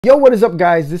Yo, what is up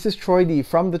guys? This is Troy D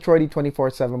from the Troy D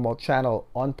 24/7 Malt channel,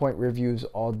 on point reviews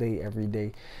all day, every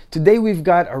day. Today we've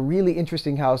got a really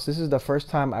interesting house. This is the first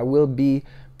time I will be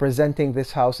presenting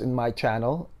this house in my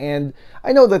channel. And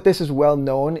I know that this is well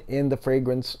known in the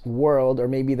fragrance world, or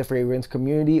maybe the fragrance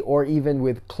community, or even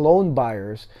with clone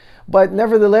buyers. But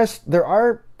nevertheless, there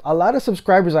are a lot of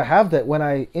subscribers I have that when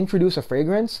I introduce a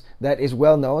fragrance that is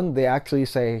well known, they actually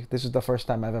say, this is the first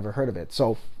time I've ever heard of it.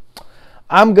 So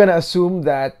I'm gonna assume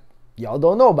that y'all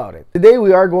don't know about it. Today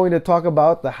we are going to talk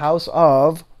about the house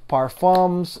of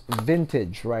Parfums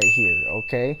Vintage right here,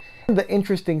 okay? And the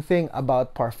interesting thing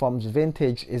about Parfums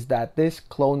Vintage is that this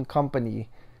clone company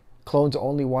clones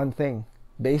only one thing,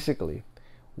 basically.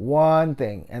 One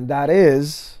thing, and that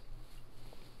is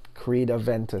Creed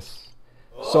Aventus.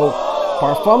 So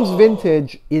Parfums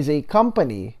Vintage is a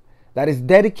company that is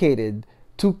dedicated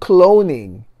to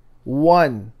cloning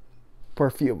one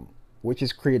perfume, which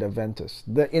is Creed Aventus,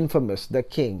 the infamous, the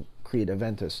king, Creed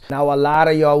Aventus. Now, a lot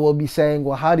of y'all will be saying,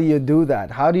 well, how do you do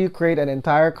that? How do you create an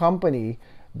entire company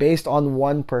based on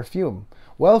one perfume?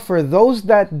 Well, for those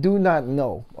that do not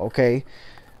know, okay,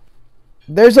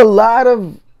 there's a lot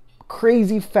of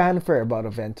crazy fanfare about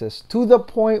Aventus, to the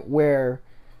point where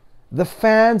the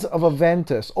fans of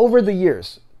Aventus over the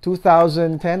years,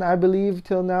 2010, I believe,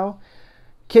 till now,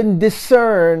 can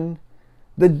discern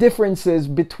the differences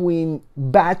between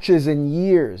batches and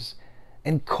years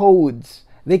and codes.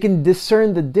 They can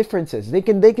discern the differences. They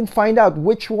can find out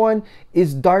which one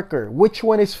is darker, which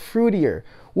one is fruitier,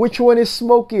 which one is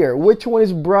smokier, which one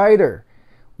is brighter,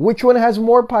 which one has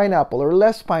more pineapple or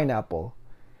less pineapple.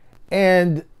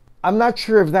 And I'm not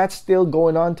sure if that's still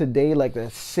going on today, like the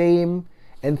same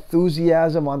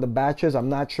enthusiasm on the batches. I'm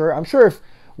not sure. I'm sure if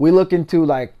we look into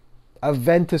like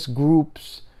Aventus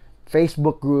groups,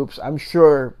 Facebook groups, I'm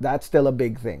sure that's still a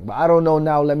big thing. But I don't know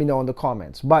now. Let me know in the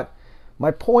comments. But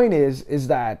my point is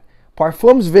that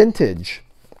Parfums Vintage,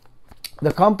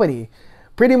 the company,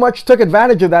 pretty much took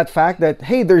advantage of that fact that,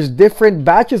 hey, there's different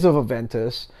batches of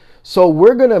Aventus, so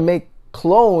we're going to make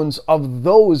clones of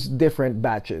those different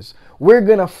batches. We're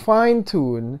going to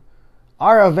fine-tune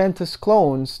our Aventus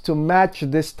clones to match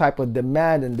this type of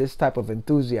demand and this type of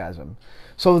enthusiasm.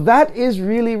 So that is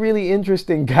really, really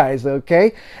interesting, guys,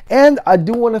 okay? And I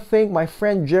do want to thank my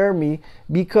friend Jeremy,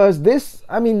 because this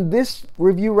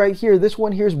review right here, this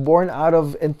one here is born out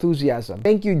of enthusiasm.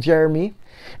 Thank you, Jeremy.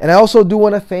 And I also do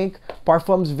want to thank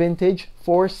Parfums Vintage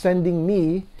for sending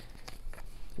me,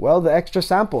 well, the extra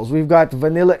samples. We've got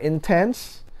Vanilla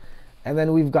Intense, and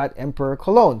then we've got Emperor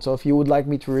Cologne. So if you would like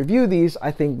me to review these,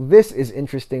 I think this is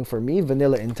interesting for me,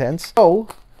 Vanilla Intense. So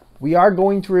we are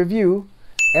going to review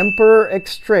Emperor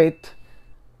Extrait.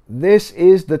 This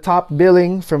is the top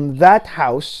billing from that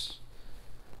house.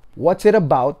 What's it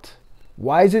about?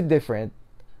 Why is it different?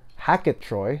 Hack it,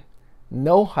 Troy.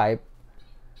 No hype.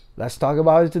 Let's talk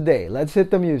about it today. Let's hit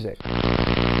the music.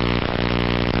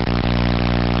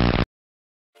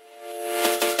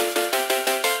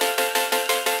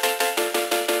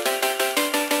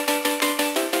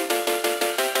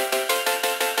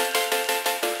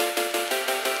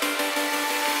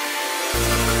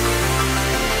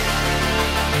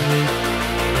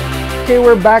 Okay,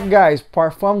 we're back, guys.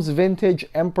 Parfums Vintage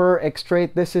Emperor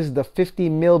Extrait. This is the 50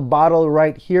 ml bottle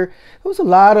right here. There was a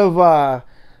lot of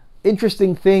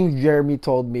interesting things Jeremy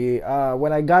told me.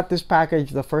 When I got this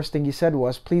package, the first thing he said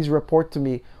was, please report to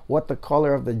me what the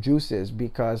color of the juice is,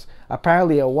 because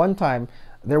apparently at one time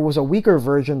there was a weaker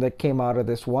version that came out of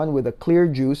this one with a clear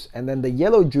juice, and then the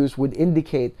yellow juice would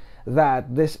indicate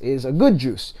that this is a good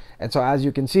juice. And so as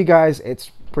you can see, guys,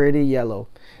 it's pretty yellow.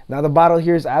 Now the bottle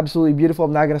here is absolutely beautiful.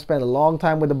 I'm not going to spend a long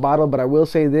time with the bottle, but I will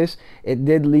say this, it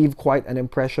did leave quite an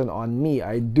impression on me.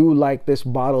 I do like this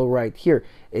bottle right here.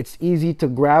 It's easy to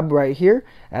grab right here.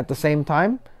 At the same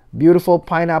time, beautiful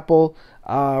pineapple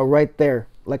right there,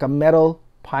 like a metal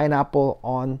pineapple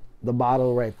on the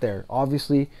bottle right there.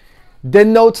 Obviously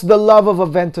denotes the love of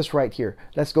Aventus right here.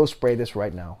 Let's go spray this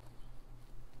right now.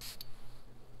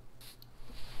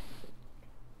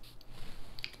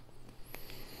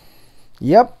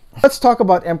 Yep. Let's talk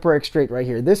about Emperor Extrait right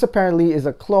here. This apparently is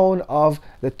a clone of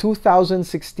the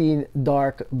 2016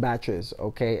 dark batches,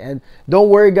 okay? And don't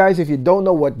worry, guys, if you don't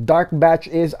know what dark batch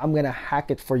is, I'm gonna hack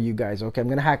it for you guys, okay? I'm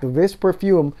gonna hack this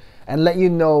perfume and let you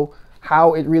know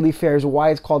how it really fares, why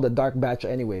it's called a dark batch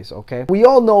anyways, okay? We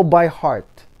all know by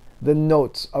heart the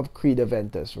notes of Creed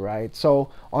Aventus, right? So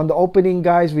on the opening,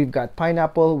 guys, we've got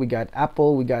pineapple, we got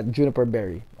apple, we got juniper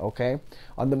berry, okay?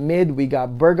 On the mid, we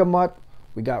got bergamot,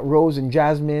 we got rose and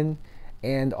jasmine,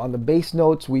 and on the base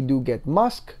notes, we do get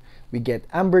musk, we get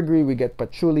ambergris, we get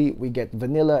patchouli, we get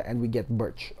vanilla, and we get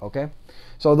birch, okay?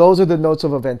 So those are the notes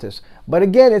of Aventus. But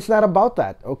again, it's not about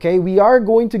that, okay? We are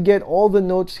going to get all the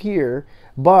notes here,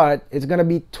 but it's going to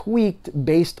be tweaked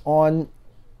based on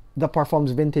the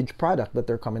Parfums Vintage product that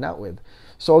they're coming out with.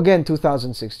 So again,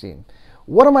 2016.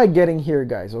 What am I getting here,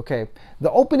 guys? Okay,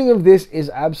 the opening of this is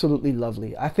absolutely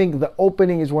lovely. I think the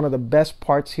opening is one of the best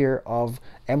parts here of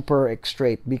Emperor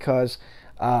Extrait because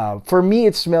for me,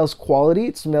 it smells quality.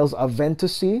 It smells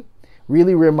Aventus-y.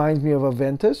 Really reminds me of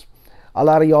Aventus. A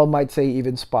lot of y'all might say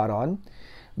even spot on.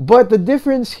 But the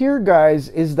difference here, guys,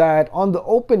 is that on the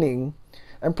opening,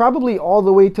 and probably all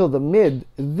the way till the mid,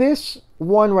 this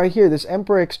one right here, this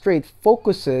Emperor Extrait,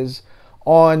 focuses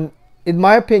on, in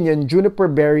my opinion, juniper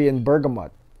berry and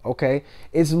bergamot. Okay,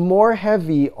 it's more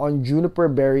heavy on juniper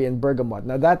berry and bergamot.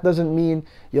 Now that doesn't mean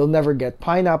you'll never get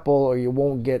pineapple or you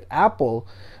won't get apple,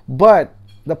 but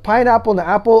the pineapple and the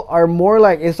apple are more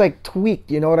like, it's like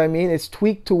tweaked, you know what I mean? It's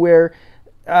tweaked to where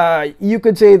you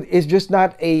could say it's just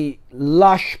not a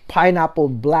lush pineapple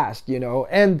blast, you know.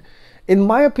 And in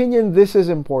my opinion, this is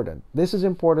important. This is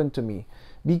important to me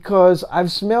because I've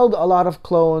smelled a lot of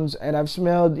clones, and I've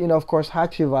smelled, you know, of course,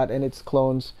 Hachivat and its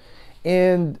clones,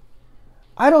 and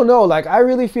I don't know, like, I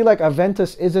really feel like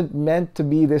Aventus isn't meant to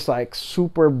be this like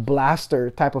super blaster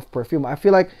type of perfume. I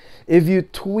feel like if you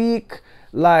tweak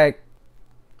like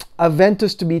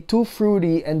Aventus to be too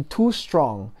fruity and too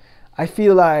strong, I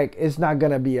feel like it's not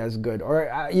gonna be as good.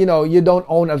 Or you know, you don't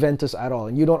own Aventus at all,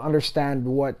 and you don't understand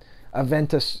what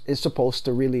Aventus is supposed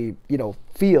to really, you know,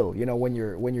 feel, you know, when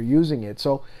you're using it.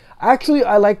 So actually,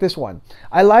 I like this one.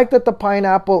 I like that the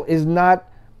pineapple is not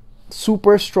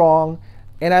super strong,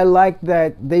 and I like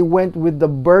that they went with the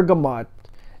bergamot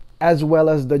as well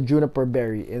as the juniper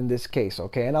berry in this case.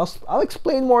 Okay, and I'll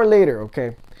explain more later.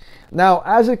 Okay, now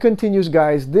as it continues,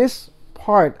 guys, this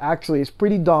part actually is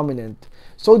pretty dominant.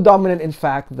 So dominant, in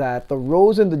fact, that the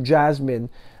rose and the jasmine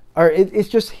are, it's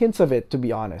just hints of it, to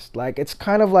be honest. Like, it's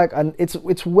kind of like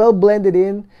it's well blended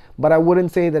in, but I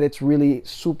wouldn't say that it's really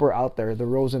super out there, the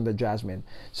rose and the jasmine.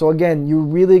 So again, you're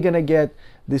really gonna get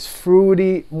this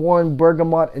fruity, warm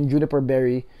bergamot and juniper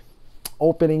berry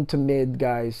opening to mid,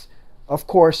 guys. Of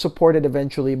course, supported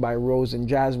eventually by rose and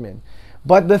jasmine.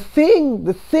 But the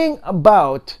thing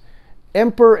about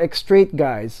Emperor Extrait,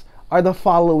 guys, are the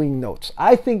following notes.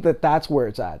 I think that that's where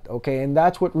it's at, okay? And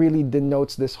that's what really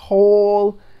denotes this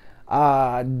whole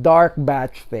dark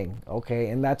batch thing, okay?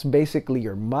 And that's basically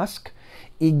your musk.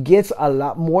 It gets a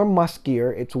lot more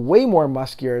muskier. It's way more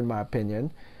muskier, in my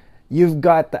opinion. You've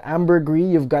got the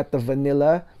ambergris, you've got the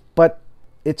vanilla, but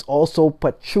it's also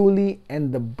patchouli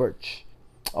and the birch,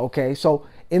 okay? So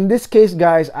in this case,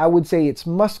 guys, I would say it's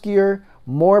muskier,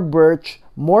 more birch,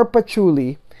 more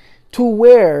patchouli, to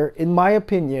where, in my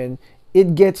opinion,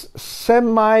 it gets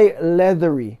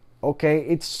semi-leathery, okay?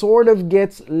 It sort of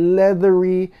gets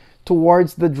leathery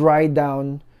towards the dry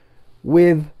down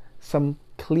with some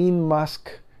clean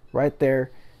musk right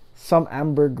there, some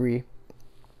ambergris.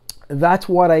 That's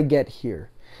what I get here.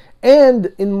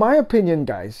 And in my opinion,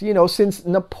 guys, you know, since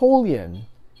Napoleon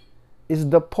is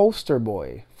the poster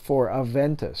boy for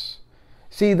Aventus,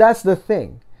 see, that's the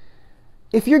thing.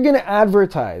 If you're going to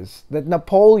advertise that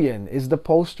Napoleon is the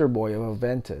poster boy of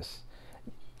Aventus,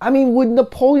 I mean, would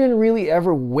Napoleon really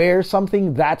ever wear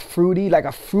something that fruity, like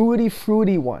a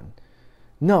fruity one?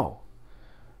 No.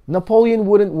 Napoleon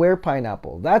wouldn't wear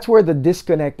pineapple. That's where the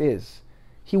disconnect is.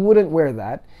 He wouldn't wear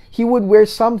that. He would wear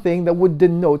something that would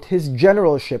denote his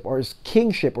generalship or his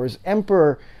kingship or his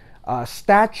emperor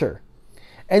stature.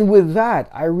 And with that,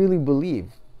 I really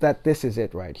believe that this is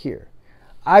it right here.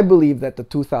 I believe that the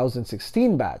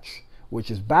 2016 batch, which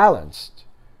is balanced,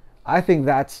 I think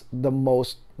that's the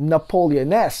most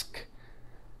Napoleon-esque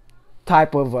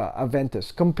type of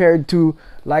Aventus compared to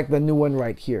like the new one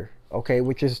right here, okay,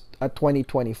 which is a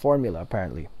 2020 formula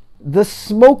apparently. The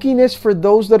smokiness, for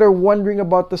those that are wondering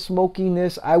about the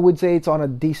smokiness, I would say it's on a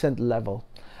decent level.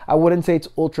 I wouldn't say it's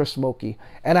ultra smoky.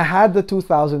 And I had the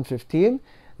 2015.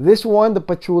 This one, the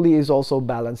patchouli is also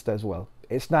balanced as well.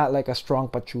 It's not like a strong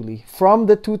patchouli. From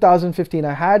the 2015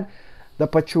 I had, the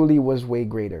patchouli was way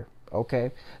greater,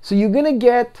 okay? So you're gonna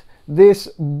get this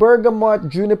bergamot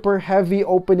juniper heavy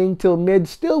opening till mid,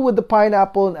 still with the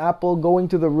pineapple and apple going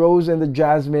to the rose and the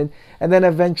jasmine, and then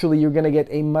eventually you're gonna get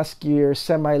a muskier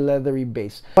semi-leathery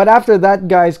base. But after that,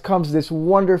 guys, comes this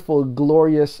wonderful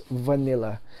glorious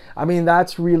vanilla. I mean,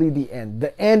 that's really the end.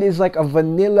 The end is like a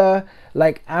vanilla,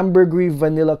 like ambergris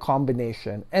vanilla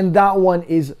combination, and that one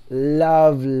is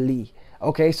lovely,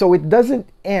 okay? So it doesn't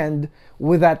end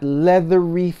with that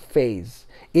leathery phase.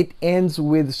 It ends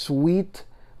with sweet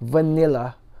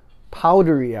vanilla,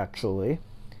 powdery actually,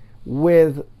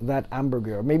 with that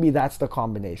ambergris, or maybe that's the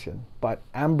combination, but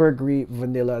ambergris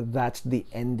vanilla, that's the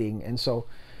ending. And so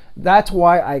that's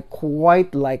why I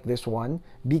quite like this one,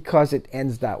 because it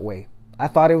ends that way. I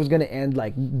thought it was going to end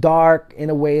like dark in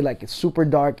a way, like it's super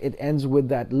dark. It ends with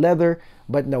that leather,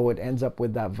 but no, it ends up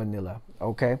with that vanilla.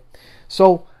 Okay,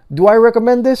 so do I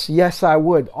recommend this? Yes, I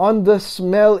would. On the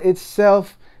smell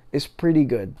itself is pretty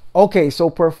good. Okay, so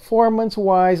performance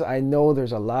wise, I know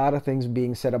there's a lot of things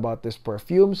being said about this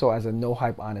perfume. So as a no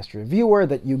hype honest reviewer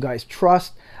that you guys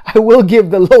trust, I will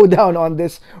give the lowdown on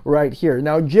this right here.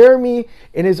 Now, Jeremy,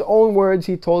 in his own words,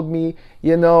 he told me,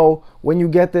 you know, when you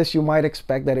get this, you might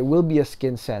expect that it will be a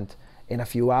skin scent in a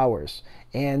few hours.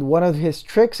 And one of his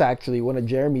tricks, actually, one of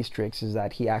Jeremy's tricks, is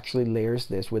that he actually layers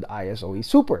this with ISOE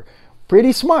Super.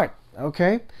 Pretty smart,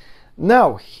 okay?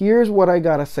 Now, here's what I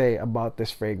gotta say about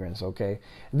this fragrance, okay?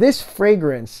 This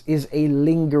fragrance is a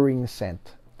lingering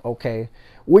scent, okay?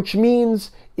 Which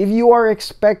means if you are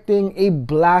expecting a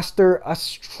blaster, a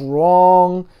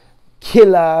strong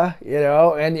killer, you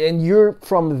know, and you're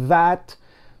from that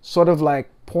sort of like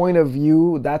point of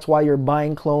view, that's why you're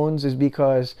buying clones, is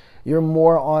because you're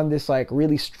more on this like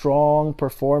really strong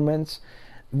performance.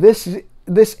 This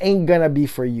ain't gonna be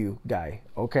for you, guy,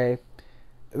 okay?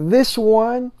 This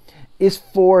one is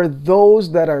for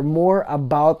those that are more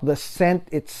about the scent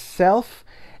itself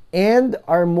and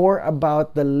are more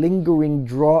about the lingering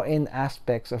draw-in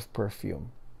aspects of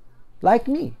perfume. Like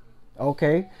me,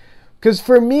 okay? Because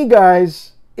for me,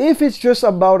 guys, if it's just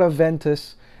about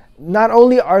Aventus, not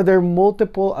only are there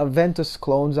multiple Aventus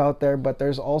clones out there, but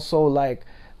there's also like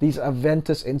these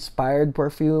Aventus inspired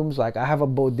perfumes. Like I have a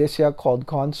Boudicca called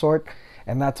Consort,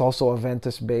 and that's also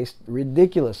Aventus based.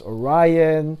 Ridiculous.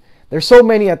 Orion. There's so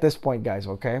many at this point, guys,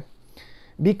 okay?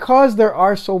 Because there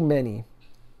are so many,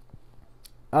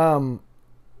 the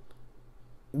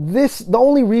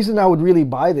only reason I would really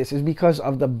buy this is because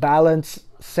of the balanced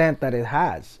scent that it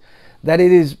has. That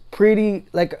it is pretty,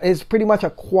 like, it's pretty much a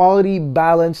quality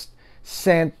balanced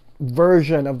scent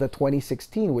version of the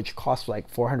 2016, which costs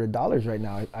like $400 right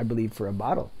now, I believe, for a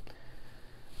bottle.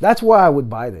 That's why I would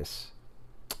buy this.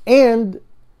 And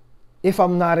if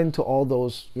I'm not into all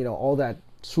those, you know, all that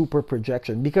super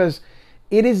projection, because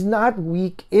it is not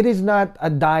weak, it is not a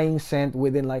dying scent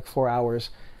within like 4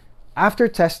 hours. After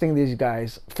testing these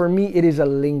guys, for me it is a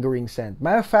lingering scent.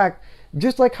 Matter of fact,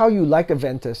 just like how you like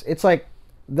Aventus, it's like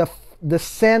the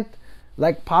scent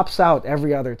like pops out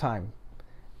every other time,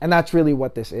 and that's really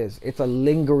what this is. It's a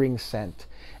lingering scent.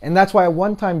 And that's why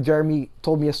one time Jeremy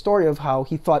told me a story of how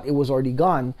he thought it was already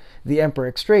gone, the Emperor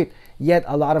Extrait, yet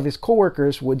a lot of his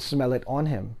coworkers would smell it on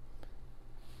him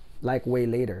like way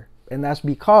later. And that's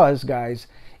because, guys,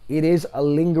 it is a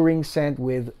lingering scent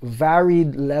with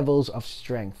varied levels of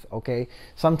strength, okay?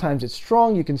 Sometimes it's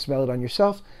strong, you can smell it on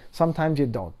yourself, sometimes you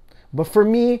don't. But for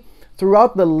me,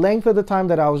 throughout the length of the time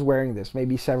that I was wearing this,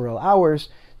 maybe several hours,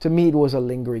 to me it was a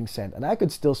lingering scent, and I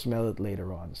could still smell it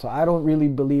later on. So I don't really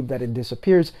believe that it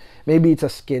disappears. Maybe it's a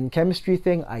skin chemistry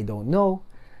thing, I don't know.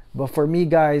 But for me,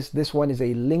 guys, this one is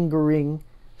a lingering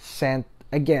scent.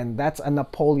 Again, that's a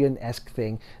Napoleon-esque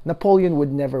thing. Napoleon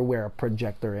would never wear a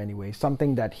projector anyway,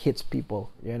 something that hits people,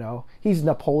 you know? He's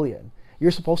Napoleon.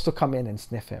 You're supposed to come in and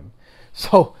sniff him.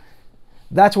 So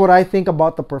that's what I think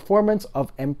about the performance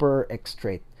of Emperor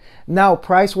Extrait. Now,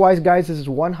 price-wise, guys, this is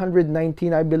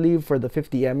 $119, I believe, for the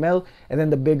 50 ml, and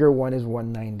then the bigger one is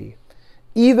 $190.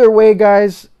 Either way,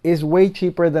 guys, is way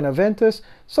cheaper than Aventus,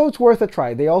 so it's worth a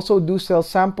try. They also do sell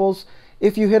samples.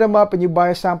 If you hit them up and you buy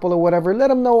a sample or whatever, let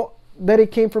them know that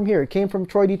it came from here. It came from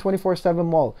Troy D 24/7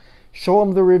 Mall. Show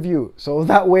them the review, so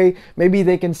that way maybe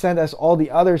they can send us all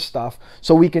the other stuff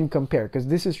so we can compare, because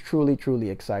this is truly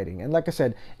exciting. And like I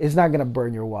said, it's not gonna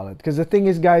burn your wallet, because the thing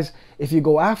is, guys, if you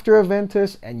go after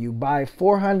Aventus and you buy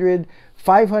 400,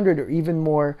 500 or even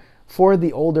more for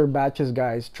the older batches,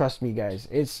 guys, trust me, guys,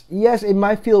 it's, yes, it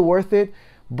might feel worth it,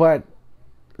 but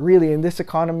really in this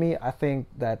economy, I think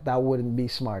that wouldn't be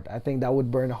smart. I think that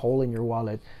would burn a hole in your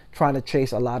wallet trying to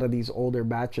chase a lot of these older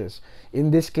batches. In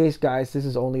this case, guys, this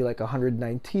is only like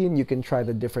 119. You can try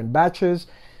the different batches,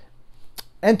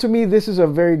 and to me this is a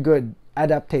very good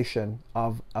adaptation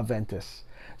of Aventus.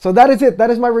 So that is it. That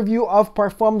is my review of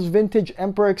Parfums Vintage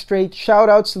Emperor Extrait. Shout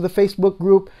outs to the Facebook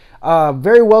group.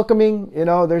 Very welcoming. You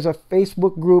know, there's a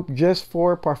Facebook group just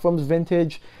for Parfums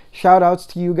Vintage. Shout outs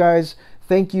to you guys.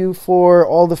 Thank you for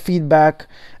all the feedback,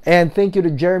 and thank you to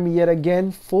Jeremy yet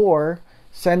again for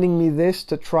sending me this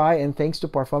to try, and thanks to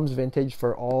Parfums Vintage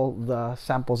for all the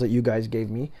samples that you guys gave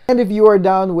me. And if you are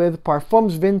down with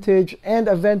Parfums Vintage and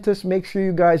Aventus, make sure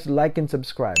you guys like and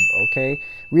subscribe, okay?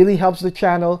 Really helps the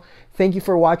channel. Thank you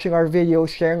for watching our videos,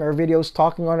 sharing our videos,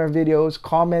 talking on our videos,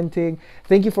 commenting.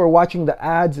 Thank you for watching the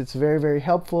ads. It's very, very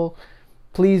helpful.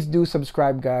 Please do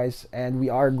subscribe, guys, and we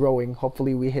are growing.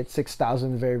 Hopefully we hit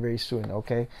 6,000 very, very soon,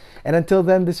 okay? And until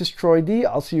then, this is Troy D.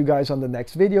 I'll see you guys on the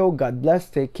next video. God bless,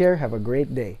 take care, have a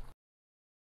great day.